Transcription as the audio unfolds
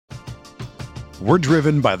We're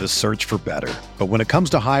driven by the search for better. But when it comes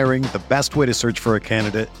to hiring, the best way to search for a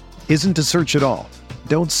candidate isn't to search at all.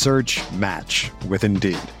 Don't search, match with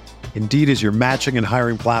Indeed. Indeed is your matching and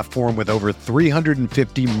hiring platform with over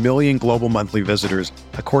 350 million global monthly visitors,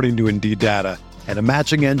 according to Indeed data, and a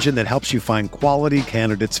matching engine that helps you find quality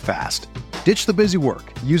candidates fast. Ditch the busy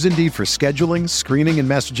work. Use Indeed for scheduling, screening, and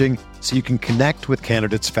messaging so you can connect with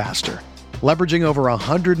candidates faster. Leveraging over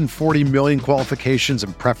 140 million qualifications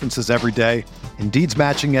and preferences every day, Indeed's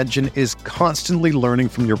matching engine is constantly learning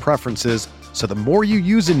from your preferences, so the more you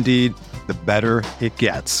use Indeed, the better it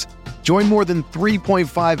gets. Join more than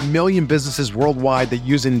 3.5 million businesses worldwide that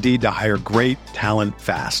use Indeed to hire great talent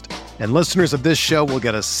fast. And listeners of this show will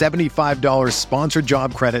get a $75 sponsored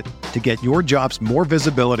job credit to get your jobs more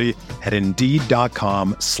visibility at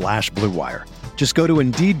Indeed.com/Blue Wire. Just go to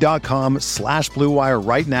Indeed.com/Blue Wire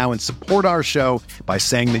right now and support our show by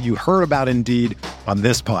saying that you heard about Indeed on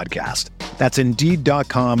this podcast. That's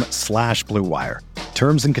Indeed.com/Blue Wire.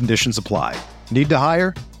 Terms and conditions apply. Need to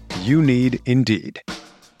hire? You need Indeed.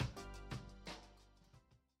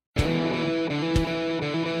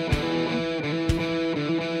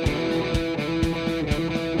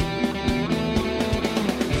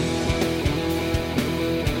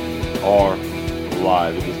 Are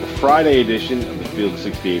live. It is the Friday edition of the Field of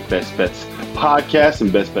 68 Best Bets podcast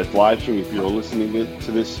and Best Bets live stream. If you're listening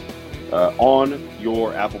to this on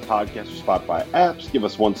your Apple Podcast or Spotify apps, give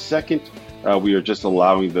us 1 second. We are just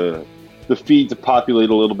allowing the feed to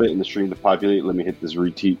populate a little bit and the stream to populate. Let me hit this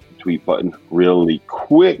retweet button really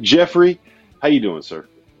quick. Jeffrey, how you doing, sir?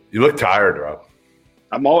 You look tired, Rob.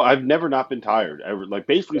 I've never not been tired.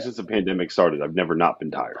 Basically since the pandemic started, I've never not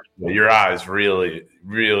been tired. Your eyes really,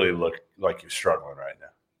 really look like you're struggling right now.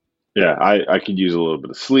 Yeah, I could use a little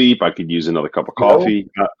bit of sleep. I could use another cup of coffee.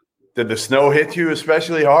 Did the snow hit you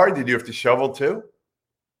especially hard? Did you have to shovel too?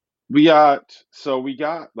 We got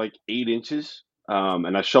like 8 inches,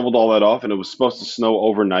 and I shoveled all that off, and it was supposed to snow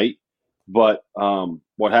overnight. But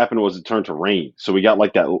what happened was it turned to rain. So we got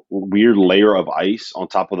like that weird layer of ice on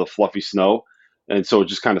top of the fluffy snow. And so it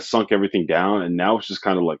just kind of sunk everything down, and now it's just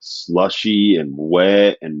kind of like slushy and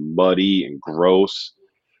wet and muddy and gross.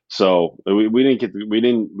 So we didn't get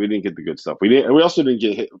the good stuff. We also didn't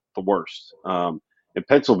get hit the worst. In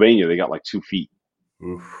Pennsylvania, they got like 2 feet.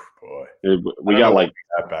 Oof, boy. We got like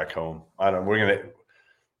that back home.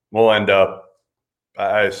 We'll end up.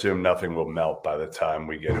 I assume nothing will melt by the time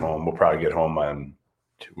we get home. We'll probably get home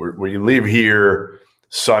we leave here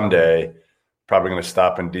Sunday. Probably going to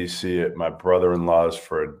stop in D.C. at my brother-in-law's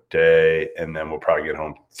for a day, and then we'll probably get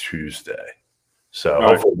home Tuesday. So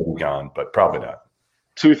hopefully we'll be gone, but probably not.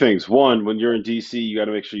 2 things. One, when you're in D.C., you got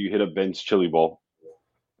to make sure you hit up Ben's Chili Bowl.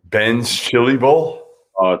 Ben's Chili Bowl?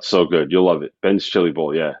 Oh, it's so good. You'll love it. Ben's Chili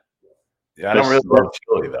Bowl, yeah. Yeah, I don't really love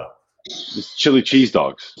chili, though. It's chili cheese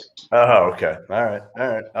dogs. Oh, okay. All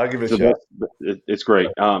right. I'll give it a shot. It's great.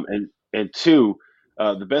 And 2,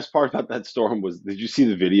 the best part about that storm was, did you see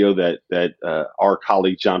the video that our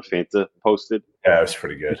colleague John Fanta posted? Yeah, it was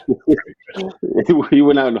pretty good. He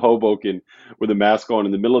went out in Hoboken with a mask on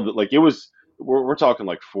in the middle of it. Like, it was, we're talking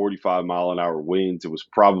like 45-mile-an-hour winds. It was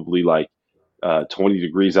probably like 20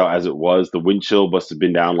 degrees out as it was. The wind chill must have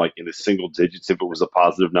been down like in the single digits if it was a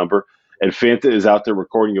positive number. And Fanta is out there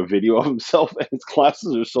recording a video of himself, and his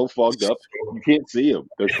glasses are so fogged up, you can't see him.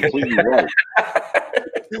 They're completely white.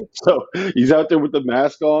 So he's out there with the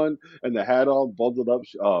mask on and the hat on, bundled up.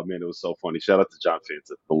 Oh, man, it was so funny. Shout out to John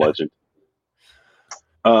Fanta, the legend.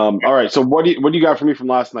 All right, so what do you got for me from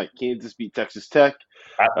last night? Kansas beat Texas Tech.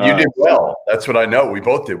 You did well. That's what I know. We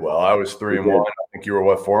both did well. I was 3-1. I think you were,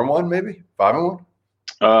 what, 4-1 maybe? 5-1?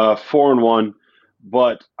 4-1.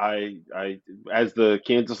 But I as the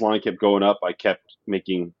Kansas line kept going up, I kept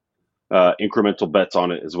making incremental bets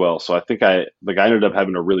on it as well. So I think I ended up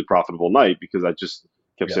having a really profitable night because I just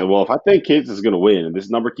kept saying, well, if I think Kansas is going to win and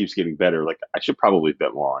this number keeps getting better, like I should probably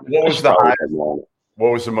bet more on it. What was the highest?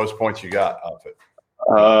 What was the most points you got off it?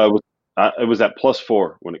 It was at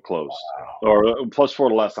 +4 when it closed, or +4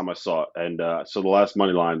 the last time I saw it. And so the last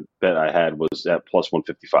money line bet I had was at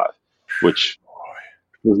 +155, which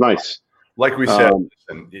was nice. Like we said,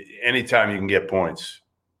 anytime you can get points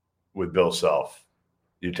with Bill Self,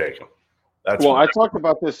 you take them. I talked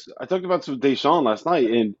about this. I talked about this with Deshaun last night.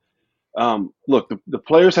 And look, the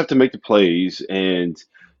players have to make the plays, and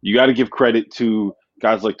you got to give credit to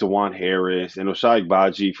guys like DeJuan Harris and Ochai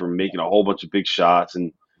Agbaji for making a whole bunch of big shots.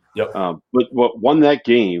 And but what won that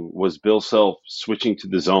game was Bill Self switching to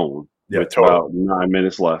the zone with about 9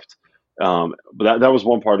 minutes left. But that was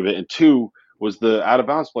one part of it. And 2 was the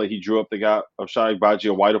out-of-bounds play he drew up that got Ochai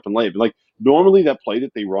Agbaji a wide-open layup. Like, normally that play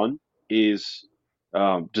that they run is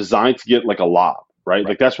designed to get like a lob, right?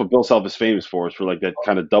 Like that's what Bill Self is famous for, is for like that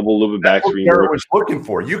kind of double loop back screen. Garrett was looking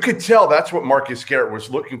for. You could tell that's what Marcus Garrett was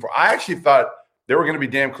looking for. I actually thought they were going to be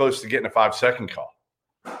damn close to getting a 5-second call.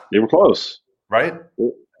 They were close, right?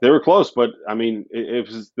 They were close, but I mean, it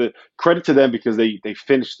was the credit to them because they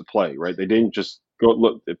finished the play, right? They didn't just go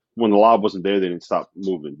look when the lob wasn't there. They didn't stop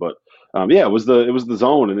moving, but yeah, it was the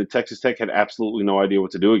zone, and then Texas Tech had absolutely no idea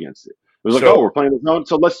what to do against it. It was like, oh, we're playing the zone,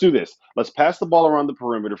 so let's do this. Let's pass the ball around the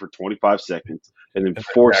perimeter for 25 seconds, and then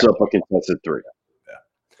force up a contested three.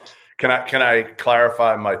 Yeah. Can I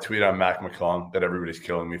clarify my tweet on Mac McClung that everybody's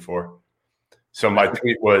killing me for? So my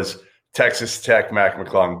tweet was Texas Tech Mac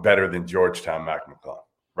McClung better than Georgetown Mac McClung,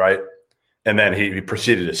 right? And then he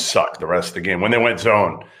proceeded to suck the rest of the game. When they went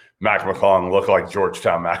zone, Mac McClung looked like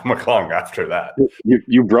Georgetown Mac McClung after that.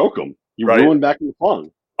 You broke him. You ruined Mac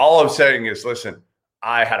McClung. All I'm saying is, listen,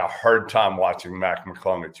 I had a hard time watching Mac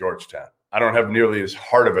McClung at Georgetown. I don't have nearly as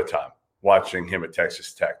hard of a time watching him at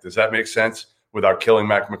Texas Tech. Does that make sense without killing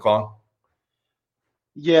Mac McClung?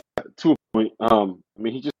 Yeah, to a point. I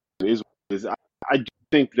mean, he just is. I do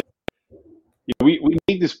think that we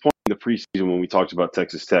made this point in the preseason when we talked about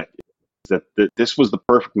Texas Tech, is that this was the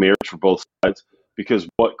perfect marriage for both sides, because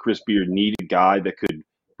what Chris Beard needed, a guy that could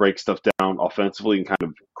break stuff down offensively and kind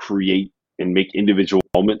of create and make individual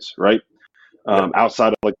moments, right?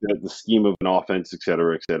 Outside of like the scheme of an offense, et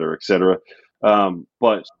cetera, et cetera, et cetera.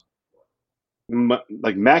 But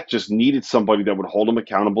like Mac just needed somebody that would hold him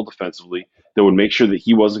accountable defensively, that would make sure that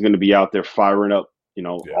he wasn't going to be out there firing up,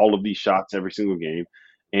 all of these shots every single game.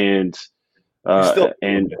 And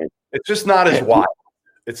it's just not as wild.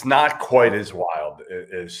 It's not quite as wild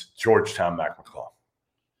as Georgetown Mac McClung.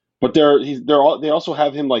 But they also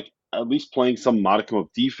have him like at least playing some modicum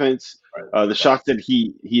of defense. Right. The shots that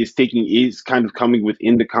he is taking is kind of coming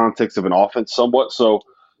within the context of an offense somewhat. So,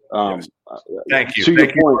 thank you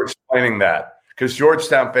for explaining that, because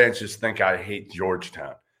Georgetown fans just think I hate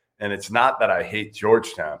Georgetown, and it's not that I hate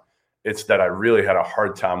Georgetown. It's that I really had a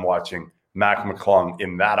hard time watching Mac McClung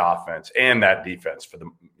in that offense and that defense for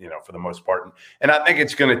the most part. And I think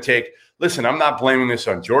it's going to take. Listen, I'm not blaming this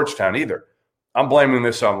on Georgetown either. I'm blaming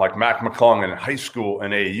this on like Mac McClung in high school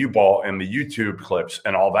and AAU ball and the YouTube clips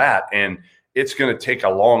and all that. And it's going to take a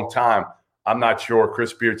long time. I'm not sure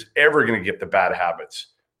Chris Beard's ever going to get the bad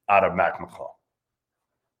habits out of Mac McClung.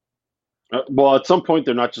 Well, at some point,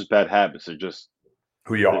 they're not just bad habits. They're just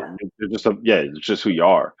who you are. They're just it's just who you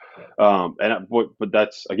are. But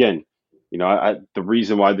that's, again, the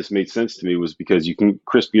reason why this made sense to me was because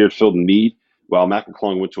Chris Beard filled the need, while Mac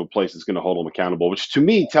McClung went to a place that's going to hold him accountable, which to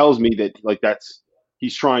me tells me that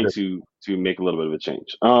he's trying to make a little bit of a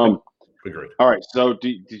change. Agreed. All right. So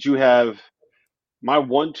did you have my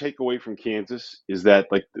one takeaway from Kansas is that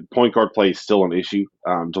like the point guard play is still an issue.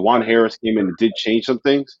 DeJuan Harris came in and did change some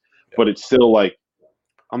things, but it's still like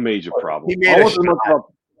a major problem. He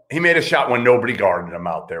made a shot when nobody guarded him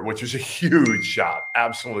out there, which was a huge shot,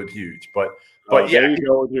 absolute huge. But there you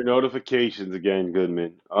go with your notifications again,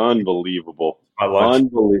 Goodman. Unbelievable. My lunch.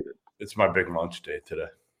 Unbelievable. It's my big lunch day today.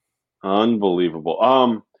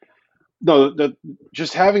 Unbelievable. No,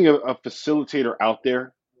 just having a facilitator out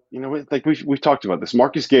there, like we've talked about this.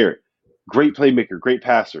 Marcus Garrett, great playmaker, great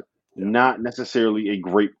passer, not necessarily a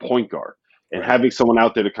great point guard. And having someone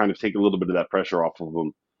out there to kind of take a little bit of that pressure off of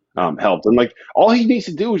him helped. And like all he needs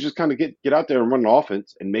to do is just kind of get out there and run an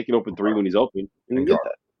offense and make it open three when he's open, and he did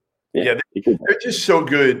that. Yeah, they're just so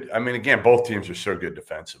good. I mean, again, both teams are so good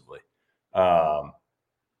defensively.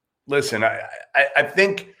 Listen, I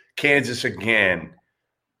think Kansas, again,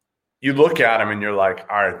 you look at them and you're like,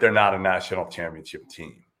 all right, they're not a national championship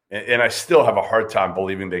team. And I still have a hard time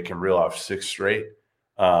believing they can reel off 6 straight.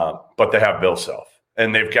 But they have Bill Self.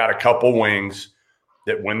 And they've got a couple wings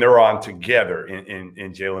that when they're on together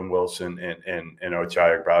in Jalen Wilson and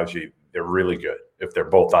Ochai Agbaji, they're really good if they're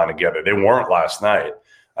both on together. They weren't last night.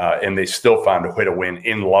 And they still found a way to win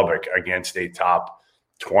in Lubbock against a top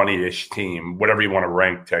 20-ish team, whatever you want to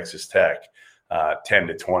rank Texas Tech, 10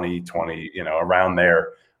 to 20, around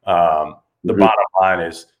there. The bottom line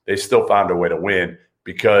is they still found a way to win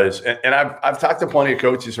because, and I've talked to plenty of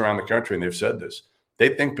coaches around the country, and they've said this. They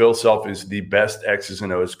think Bill Self is the best X's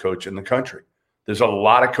and O's coach in the country. There's a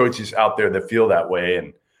lot of coaches out there that feel that way,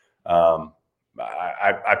 and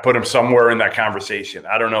I put him somewhere in that conversation.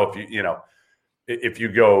 I don't know if you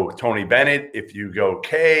go Tony Bennett, if you go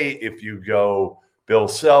Kay, if you go Bill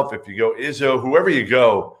Self, if you go Izzo, whoever you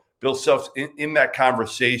go, Bill Self's in that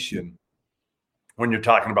conversation when you're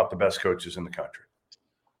talking about the best coaches in the country.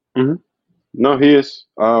 Mm-hmm. No, he is.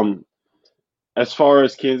 As far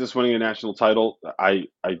as Kansas winning a national title, I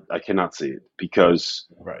cannot see it because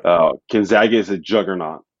Right. Gonzaga is a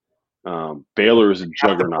juggernaut. Baylor is a Have to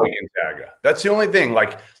juggernaut. play Gonzaga. That's the only thing.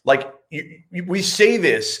 We say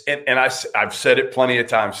this, and I've said it plenty of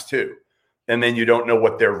times too, and then you don't know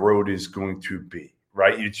what their road is going to be,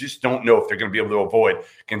 right? You just don't know if they're going to be able to avoid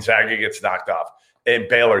Gonzaga gets knocked off and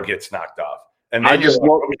Baylor gets knocked off. And then here's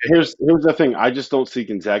the thing. I just don't see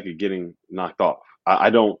Gonzaga getting knocked off. I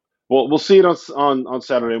don't. Well, we'll see it on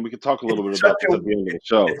Saturday, and we can talk a little bit about this at the end of the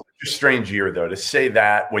show. It's a strange year, though, to say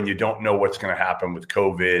that when you don't know what's going to happen with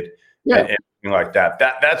COVID Yeah. and everything like that.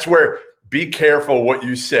 That's where be careful what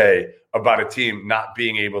you say about a team not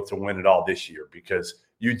being able to win it all this year because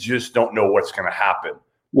you just don't know what's going to happen.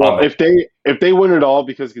 Well, if they win it all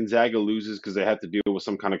because Gonzaga loses because they have to deal with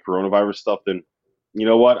some kind of coronavirus stuff, then you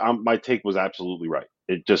know what? My take was absolutely right.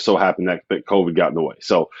 It just so happened that COVID got in the way.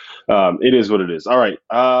 So it is what it is. All right,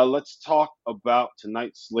 let's talk about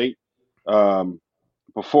tonight's slate.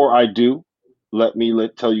 Before I do, let me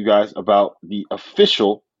tell you guys about the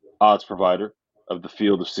official odds provider of the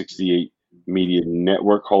Field of 68 Media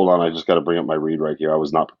Network. Hold on, I just got to bring up my read right here. I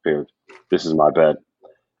was not prepared. This is my bad.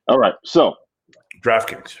 All right, so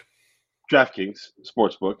DraftKings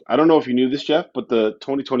Sportsbook. I don't know if you knew this, Jeff, but the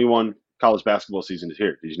 2021 college basketball season is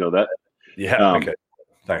here. Did you know that? Yeah. Okay.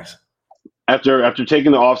 Thanks. After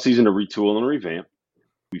taking the offseason to retool and revamp,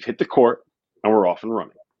 we've hit the court and we're off and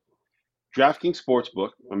running. DraftKings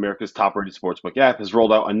Sportsbook, America's top-rated sportsbook app, has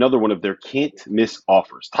rolled out another one of their can't-miss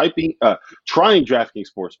offers. Trying DraftKings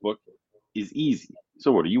Sportsbook is easy.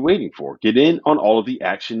 So what are you waiting for? Get in on all of the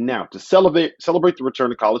action now to celebrate the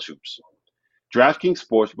return of college hoops. DraftKings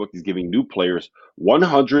Sportsbook is giving new players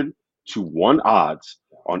 100 to 1 odds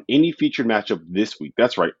on any featured matchup this week.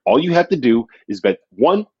 That's right. All you have to do is bet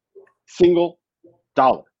 $1 single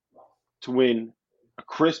to win a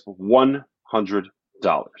crisp $100.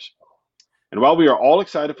 And while we are all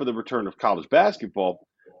excited for the return of college basketball,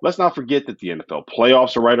 let's not forget that the NFL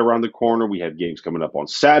playoffs are right around the corner. We have games coming up on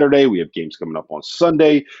Saturday. We have games coming up on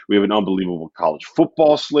Sunday. We have an unbelievable college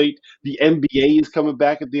football slate. The NBA is coming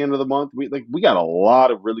back at the end of the month. We got a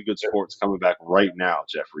lot of really good sports coming back right now,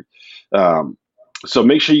 Jeffrey. So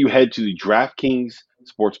make sure you head to the DraftKings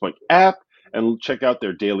Sportsbook app and check out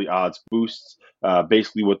their daily odds boosts.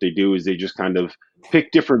 Basically, what they do is they just kind of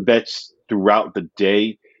pick different bets throughout the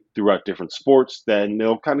day, throughout different sports, then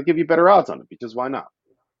they'll kind of give you better odds on it because why not?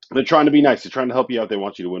 They're trying to be nice. They're trying to help you out. They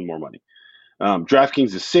want you to win more money.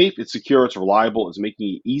 DraftKings is safe, it's secure, it's reliable, it's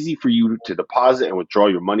making it easy for you to deposit and withdraw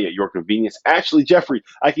your money at your convenience. Actually, Jeffrey,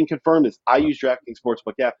 I can confirm this. I use DraftKings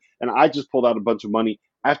Sportsbook app, and I just pulled out a bunch of money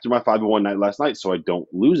after my 5-1 night last night, so I don't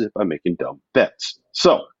lose it by making dumb bets.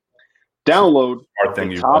 So, download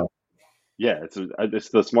the top. Yeah, it's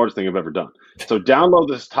the smartest thing I've ever done. So download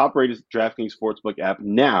this top-rated DraftKings Sportsbook app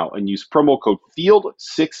now and use promo code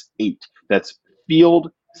FIELD68. That's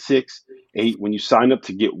FIELD68 when you sign up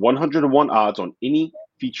to get 101 odds on any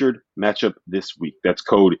featured matchup this week. That's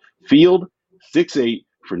code FIELD68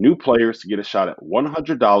 for new players to get a shot at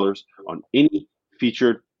 $100 on any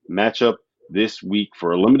featured matchup this week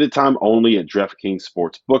for a limited time only at DraftKings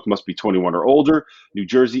Sportsbook. Must be 21 or older. New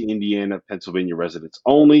Jersey, Indiana, Pennsylvania residents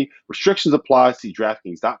only. Restrictions apply. See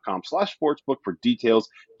DraftKings.com/sportsbook for details.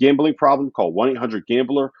 Gambling problem? Call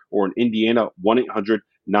 1-800-GAMBLER or in Indiana,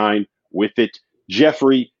 1-800-9-WITH-IT.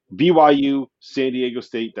 Jeffrey, BYU, San Diego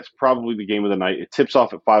State. That's probably the game of the night. It tips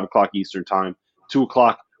off at 5 o'clock Eastern time, 2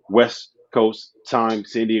 o'clock West Coast time.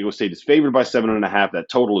 San Diego State is favored by 7.5. That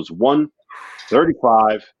total is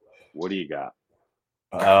 135. What do you got?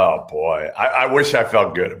 Oh, boy. I wish I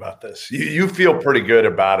felt good about this. You feel pretty good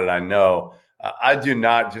about it, I know. I do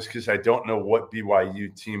not, just because I don't know what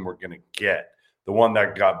BYU team we're going to get. The one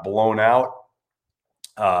that got blown out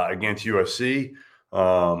against USC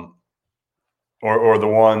or the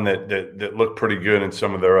one that looked pretty good in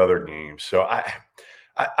some of their other games. So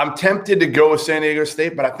I'm tempted to go with San Diego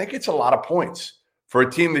State, but I think it's a lot of points for a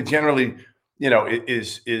team that generally,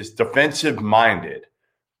 is defensive-minded.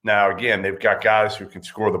 Now, again, they've got guys who can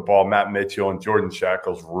score the ball. Matt Mitchell and Jordan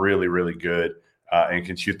Shackle's really, really good and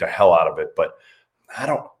can shoot the hell out of it. But I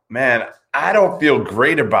don't feel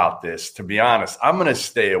great about this, to be honest. I'm going to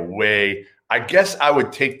stay away. I guess I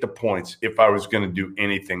would take the points if I was going to do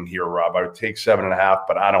anything here, Rob. I would take 7.5,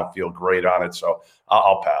 but I don't feel great on it, so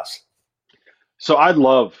I'll pass. So I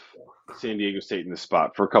love San Diego State in this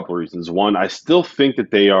spot for a couple of reasons. One, I still think that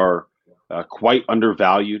they are quite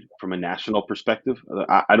undervalued from a national perspective.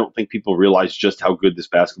 I don't think people realize just how good this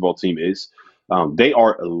basketball team is. They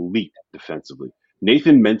are elite defensively.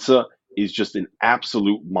 Nathan Mensah is just an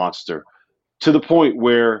absolute monster to the point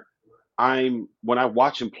where when I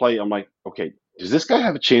watch him play, I'm like, okay, does this guy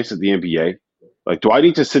have a chance at the NBA? Like, do I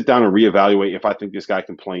need to sit down and reevaluate if I think this guy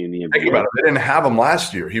can play in the NBA? Think about it. They didn't have him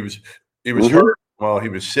last year. He was hurt. Well, he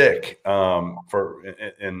was sick and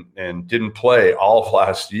didn't play all of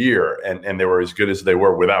last year, and they were as good as they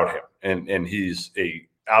were without him. And he's a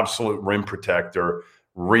absolute rim protector,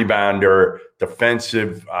 rebounder,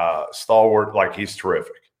 defensive stalwart. Like, he's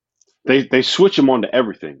terrific. They switch him on to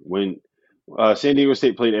everything. When San Diego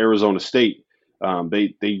State played Arizona State,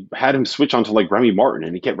 they had him switch on to like Remy Martin,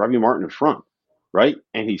 and he kept Remy Martin in front, right?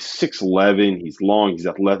 And he's 6'11", he's long, he's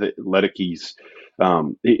athletic, he's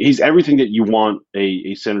everything that you want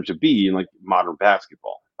a center to be in like modern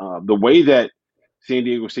basketball. The way that San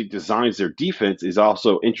Diego State designs their defense is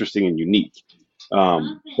also interesting and unique.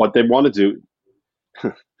 What they want to do,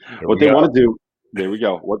 there we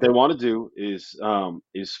go. What they want to do is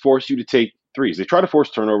force you to take threes. They try to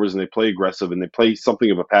force turnovers and they play aggressive and they play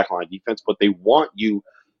something of a pack line defense, but they want you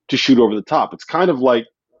to shoot over the top. It's kind of like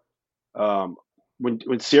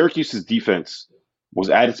when Syracuse's defense was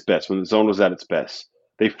at its best, when the zone was at its best,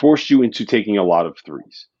 they forced you into taking a lot of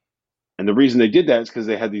threes. And the reason they did that is because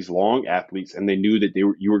they had these long athletes and they knew that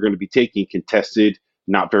you were going to be taking contested,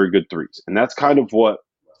 not very good threes. And that's kind of what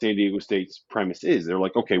San Diego State's premise is. They're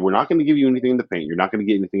like, okay, we're not going to give you anything in the paint. You're not going to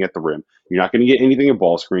get anything at the rim. You're not going to get anything in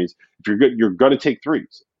ball screens. If you're good, you're going to take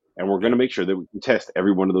threes. And we're going to make sure that we can test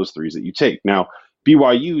every one of those threes that you take. Now,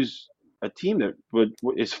 BYU's a team that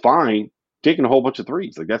is fine taking a whole bunch of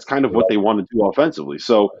threes. Like, that's kind of what they want to do offensively.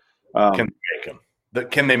 So can they make them?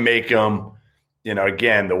 Can they make them? You know,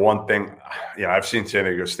 again, the one thing, I've seen San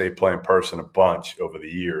Diego State play in person a bunch over the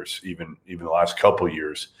years, even the last couple of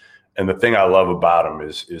years. And the thing I love about them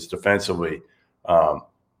is defensively,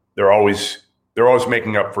 they're always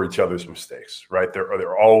making up for each other's mistakes, right?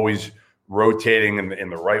 They're always rotating in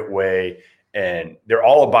the right way, and they're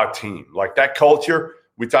all about team. Like, that culture,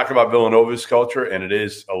 we talk about Villanova's culture, and it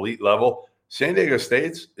is elite level. San Diego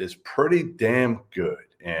State's is pretty damn good.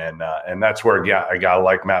 And that's where a guy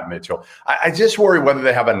like Matt Mitchell, I just worry whether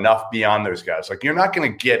they have enough beyond those guys. Like, you're not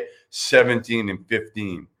going to get 17 and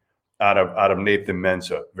 15 out of Nathan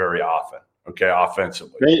Mensah very often. Okay,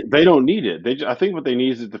 offensively, they don't need it. I think what they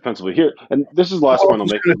need is defensively. Here, and this is the last point I'll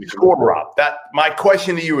make. Score, Rob. My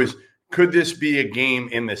question to you is: could this be a game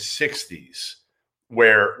in the 60s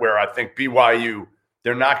where I think BYU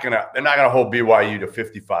they're not gonna hold BYU to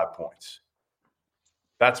 55 points?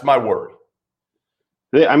 That's my worry.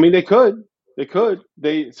 They could.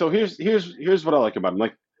 So here's what I like about them.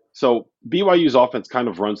 Like, so BYU's offense kind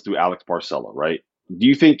of runs through Alex Barcelo, right? Do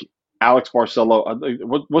you think Alex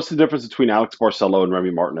Barcelo? What's the difference between Alex Barcelo and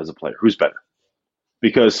Remy Martin as a player? Who's better?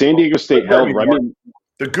 Because San Diego State held Remy.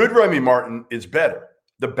 The good Remy Martin is better.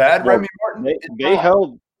 The bad Remy Martin.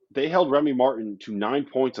 They held Remy Martin to 9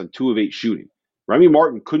 points on 2 of 8 shooting. Remy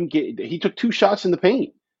Martin couldn't get. He took 2 shots in the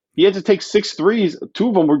paint. He had to take 6 threes. 2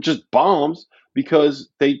 of them were just bombs, because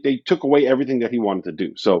they took away everything that he wanted to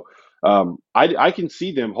do. So I can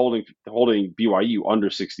see them holding BYU under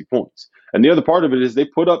 60 points. And the other part of it is they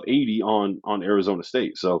put up 80 on Arizona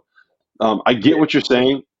State. So I get what you're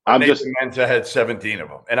saying. Nathan Mensah had 17 of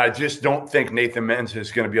them. And I just don't think Nathan Mensah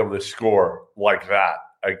is going to be able to score like that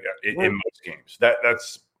in most games.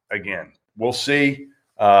 That's, again, we'll see.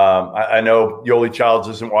 I know Yoli Childs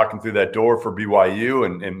isn't walking through that door for BYU,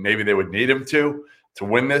 and maybe they would need him to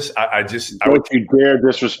win this. Don't you dare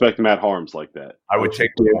disrespect Matt Harms like that. I would take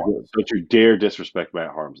Don't you dare disrespect Matt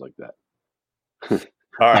Harms like that.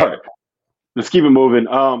 All right. Let's keep it moving.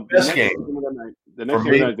 Best game. The next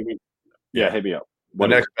game. Hit me up. The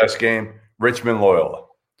next best game, Richmond Loyola.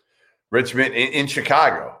 Richmond in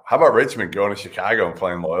Chicago. How about Richmond going to Chicago and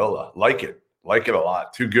playing Loyola? Like it a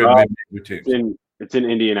lot. 2 good mid-major teams. It's in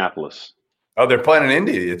Indianapolis. Oh, they're playing in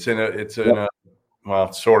Indy. It's in a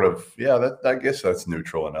well, sort of. Yeah, I guess that's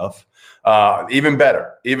neutral enough. Even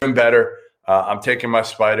better. I'm taking my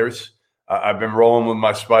Spiders. I've been rolling with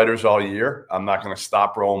my Spiders all year. I'm not going to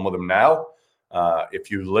stop rolling with them now.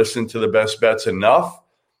 If you listen to the best bets enough,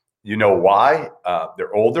 you know why.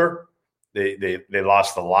 They're older. They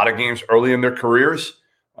lost a lot of games early in their careers.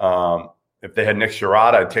 If they had Nick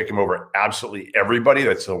Sherrod, I'd take him over absolutely everybody.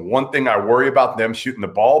 That's the one thing I worry about, them shooting the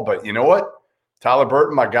ball. But you know what? Tyler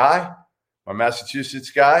Burton, my guy, my Massachusetts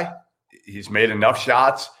guy, he's made enough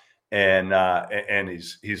shots, and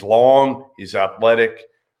he's long, he's athletic,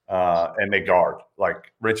 and they guard.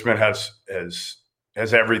 Like, Richmond has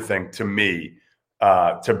everything to me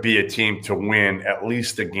to be a team to win at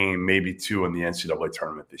least a game, maybe 2 in the NCAA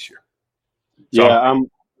tournament this year. So, yeah,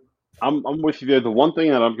 I'm with you there. The one thing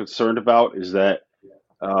that I'm concerned about is that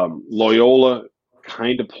Loyola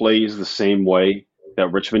kind of plays the same way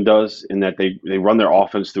that Richmond does in that they run their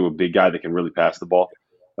offense through a big guy that can really pass the ball.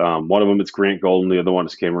 One of them is Grant Golden, the other one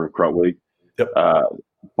is Cameron Crutwig. Yep.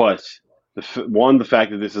 But the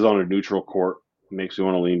fact that this is on a neutral court makes me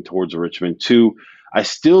want to lean towards Richmond. Two, I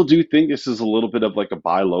still do think this is a little bit of like a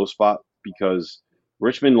buy low spot because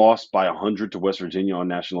Richmond lost by 100 to West Virginia on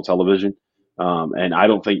national television. And I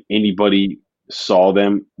don't think anybody saw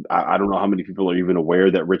them. I don't know how many people are even aware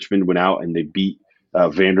that Richmond went out and they beat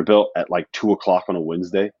Vanderbilt at like 2:00 on a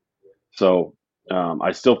Wednesday. So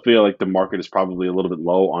I still feel like the market is probably a little bit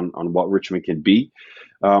low on what Richmond can be.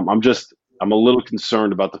 I'm a little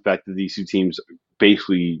concerned about the fact that these two teams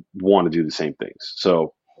basically want to do the same things.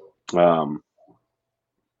 So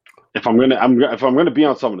if I'm gonna be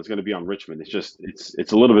on someone, it's gonna be on Richmond.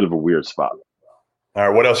 It's a little bit of a weird spot. All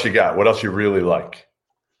right, what else you got? What else you really like?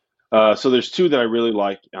 So there's two that I really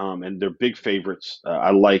like, and they're big favorites.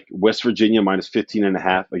 I like West Virginia minus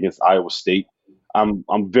 15.5 against Iowa State. I'm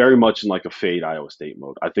very much in like a fade Iowa State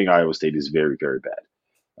mode. I think Iowa State is very, very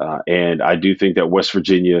bad. And I do think that West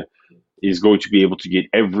Virginia is going to be able to get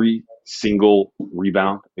every single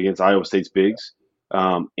rebound against Iowa State's bigs.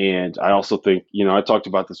 And I also think, I talked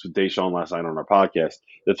about this with Deshaun last night on our podcast.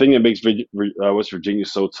 The thing that makes West Virginia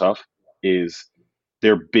so tough is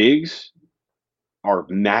their bigs are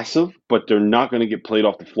massive, but they're not going to get played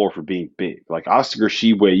off the floor for being big. Like Oscar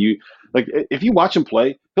Tshiebwe, if you watch him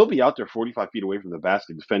play, he'll be out there 45 feet away from the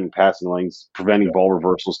basket, defending passing lanes, preventing ball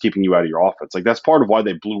reversals, keeping you out of your offense. Like that's part of why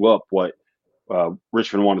they blew up what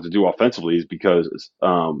Richmond wanted to do offensively is because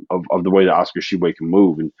of the way that Oscar Tshiebwe can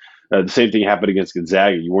move. And the same thing happened against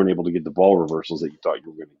Gonzaga. You weren't able to get the ball reversals that you thought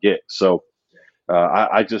you were going to get. So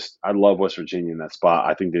I love West Virginia in that spot.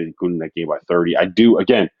 I think they could win that game by 30. I do.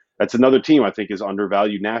 Again, that's another team I think is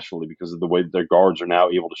undervalued nationally because of the way that their guards are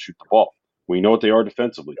now able to shoot the ball. We know what they are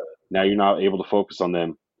defensively. Now you're not able to focus on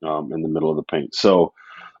them in the middle of the paint. So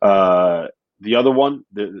the other one,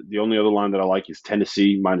 the only other line that I like is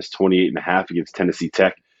Tennessee minus 28.5 against Tennessee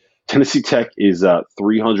Tech. Tennessee Tech is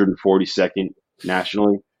 342nd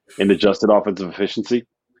nationally in adjusted offensive efficiency.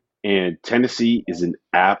 And Tennessee is an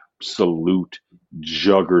absolute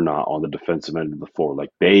juggernaut on the defensive end of the floor.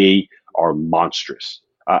 Like they are monstrous.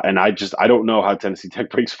 And I don't know how Tennessee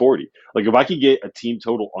Tech breaks 40. Like if I could get a team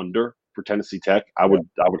total under for Tennessee Tech, I would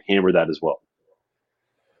hammer that as well.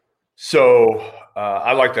 So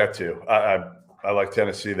I like that too. I like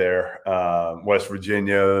Tennessee there. West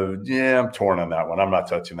Virginia, yeah, I'm torn on that one. I'm not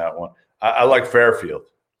touching that one. I like Fairfield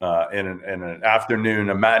in an afternoon,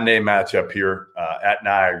 a matinee matchup here at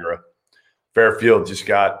Niagara. Fairfield just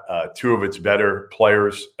got two of its better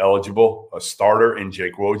players eligible, a starter in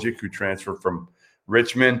Jake Wojcik, who transferred from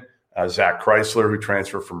Richmond, Zach Chrysler, who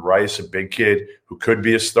transferred from Rice, a big kid who could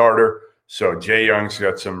be a starter. So Jay Young's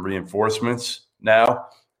got some reinforcements now,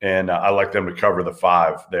 and I like them to cover the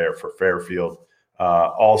 5 there for Fairfield.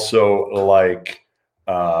 Also like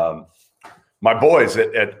my boys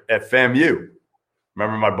at FAMU.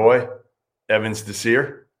 Remember my boy, Evans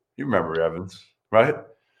Desir? You remember Evans, right?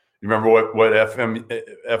 You remember what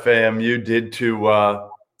FAMU did to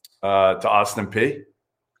Austin Peay?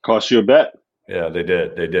 Cost you a bet. Yeah, they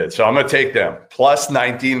did. So I'm going to take them. Plus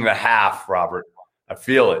 19.5, Robert. I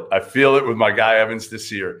feel it. I feel it with my guy Evans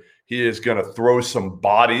Desir. He is going to throw some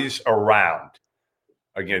bodies around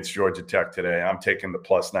against Georgia Tech today. I'm taking the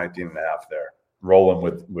plus 19.5 there,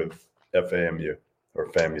 rolling with FAMU or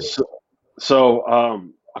FAMU. So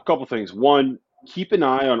a couple things. One, keep an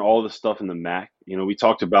eye on all the stuff in the MAC. We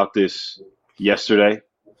talked about this yesterday,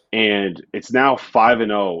 and it's now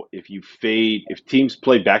 5-0. If teams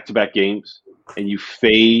play back-to-back games and you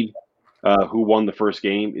fade who won the first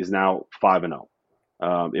game, is now 5-0.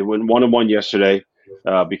 It went 1-1 yesterday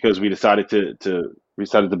because we decided to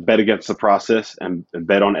bet against the process and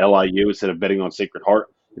bet on LIU instead of betting on Sacred Heart.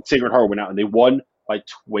 And Sacred Heart went out and they won by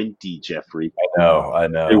 20, Jeffrey. I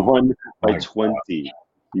know. They won by 20. God.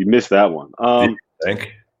 You missed that one.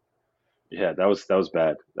 Think? Yeah, that was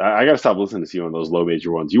bad. I got to stop listening to you on those low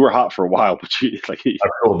major ones. You were hot for a while, but I've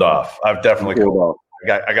cooled off. I've definitely cooled off.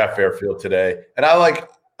 I got Fairfield today, and I like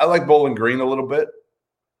Bowling Green a little bit.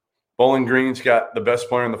 Bowling Green's got the best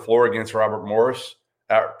player on the floor against Robert Morris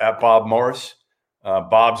at Bob Morris.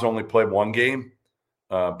 Bob's only played 1 game.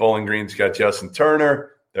 Bowling Green's got Justin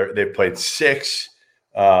Turner. They've played 6.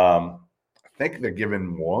 I think they're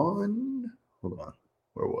given 1. Hold on,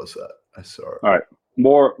 where was that? I saw it. All right.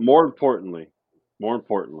 More importantly. No,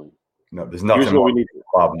 there's nothing. Here's what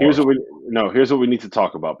we need to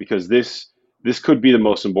talk about because this could be the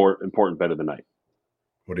most important bet of the night.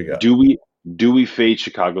 What do you got? Do we fade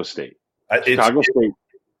Chicago State? Chicago State.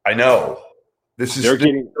 I know. This is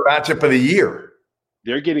the matchup of the year.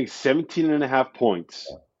 They're getting 17.5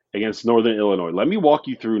 points against Northern Illinois. Let me walk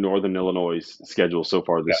you through Northern Illinois' schedule so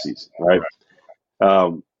far this season, right?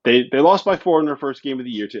 They lost by 4 in their first game of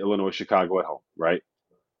the year to Illinois Chicago at home, right?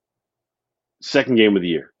 Second game of the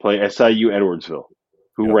year, play SIU Edwardsville,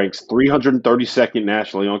 who ranks 332nd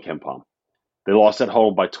nationally on KenPom. They lost at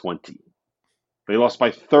home by 20. They lost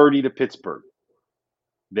by 30 to Pittsburgh.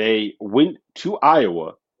 They went to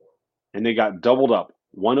Iowa, and they got doubled up,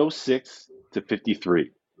 106 to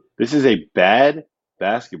 53. This is a bad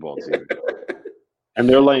basketball team. And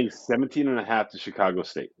they're laying 17.5 to Chicago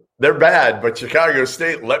State. They're bad, but Chicago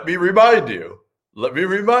State, let me remind you,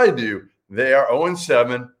 they are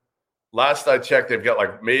 0-7. Last I checked, they've got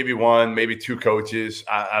like maybe one, maybe two coaches.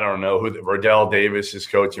 I don't know who. Rodell Davis is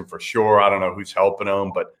coaching for sure. I don't know who's helping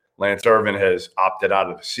them, but Lance Irvin has opted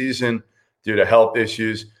out of the season due to health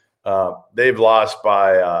issues. They've lost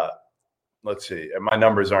by, let's see, my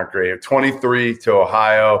numbers aren't great. 23 to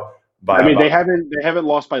Ohio. They haven't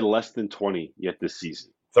lost by less than 20 yet this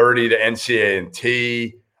season. 30 to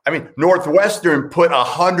NCA&T. Northwestern put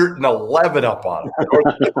 111 up on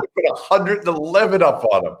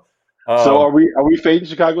them. So are we fading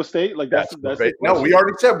Chicago State? Like that's no. We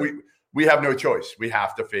already said we have no choice. We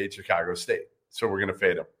have to fade Chicago State. So we're going to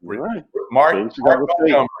fade them. Right. Mark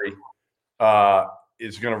Montgomery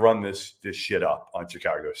is going to run this shit up on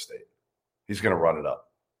Chicago State. He's going to run it up.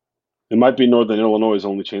 It might be Northern Illinois'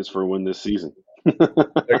 only chance for a win this season. It's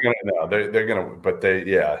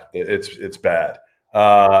bad.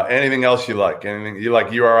 Anything else you like? Anything you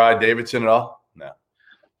like URI Davidson at all?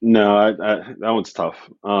 No, that one's tough.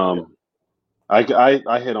 I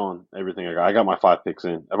hit on everything I got. I got my 5 picks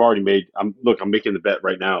in. I've already made. I'm making the bet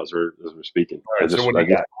right now as we're speaking. All right. So what do you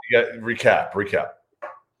got? You got recap.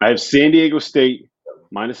 I have San Diego State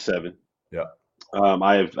 -7. Yeah.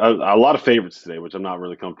 I have a lot of favorites today, which I'm not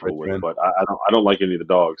really comfortable with, but I don't like any of the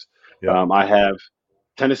dogs. Yeah. I have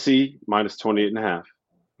Tennessee -28.5.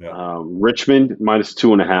 Yeah. Richmond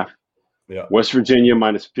 -2.5. Yeah. West Virginia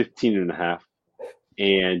 -15.5.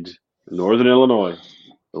 And Northern Illinois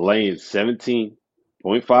laying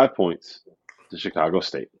 17.5 points to Chicago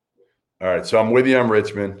State. All right, so I'm with you on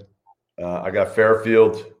Richmond. I got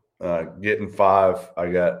Fairfield getting 5. I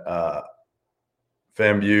got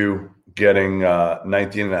FAMU getting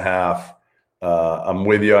 19.5. I'm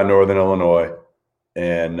with you on Northern Illinois.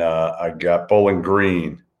 And I got Bowling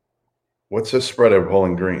Green. What's the spread of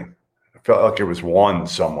Bowling Green? I felt like it was 1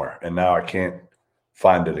 somewhere, and now I can't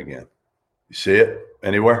find it again. You see it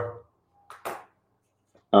anywhere?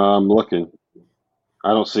 I'm looking. I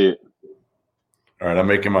don't see it. All right, I'm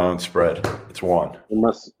making my own spread. It's 1. It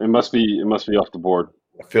must be off the board.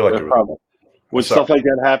 I feel like when stuff like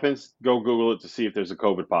that happens, go Google it to see if there's a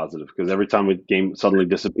COVID positive. Because every time a game suddenly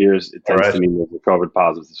disappears, it tends to mean there's a COVID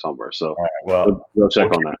positive somewhere. So go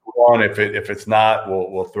check on that. If it's not,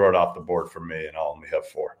 we'll throw it off the board for me, and I'll only have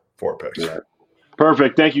four picks. Yeah.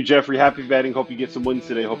 Perfect. Thank you, Jeffrey. Happy betting. Hope you get some wins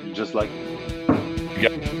today. Hope you just like me.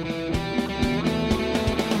 Yep.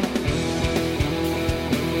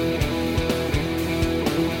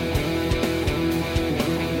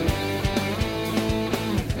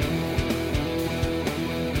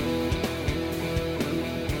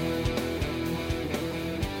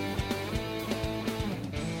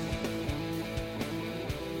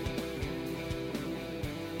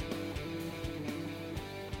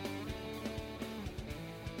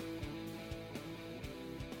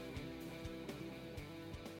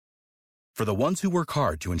 For the ones who work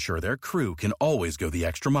hard to ensure their crew can always go the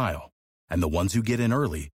extra mile, and the ones who get in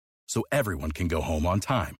early so everyone can go home on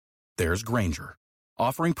time, there's Grainger,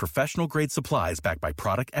 offering professional-grade supplies backed by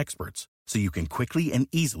product experts so you can quickly and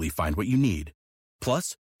easily find what you need.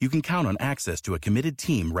 Plus, you can count on access to a committed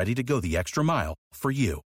team ready to go the extra mile for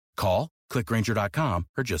you. Call, click Grainger.com,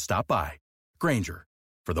 or just stop by. Grainger,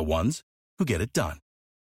 for the ones who get it done.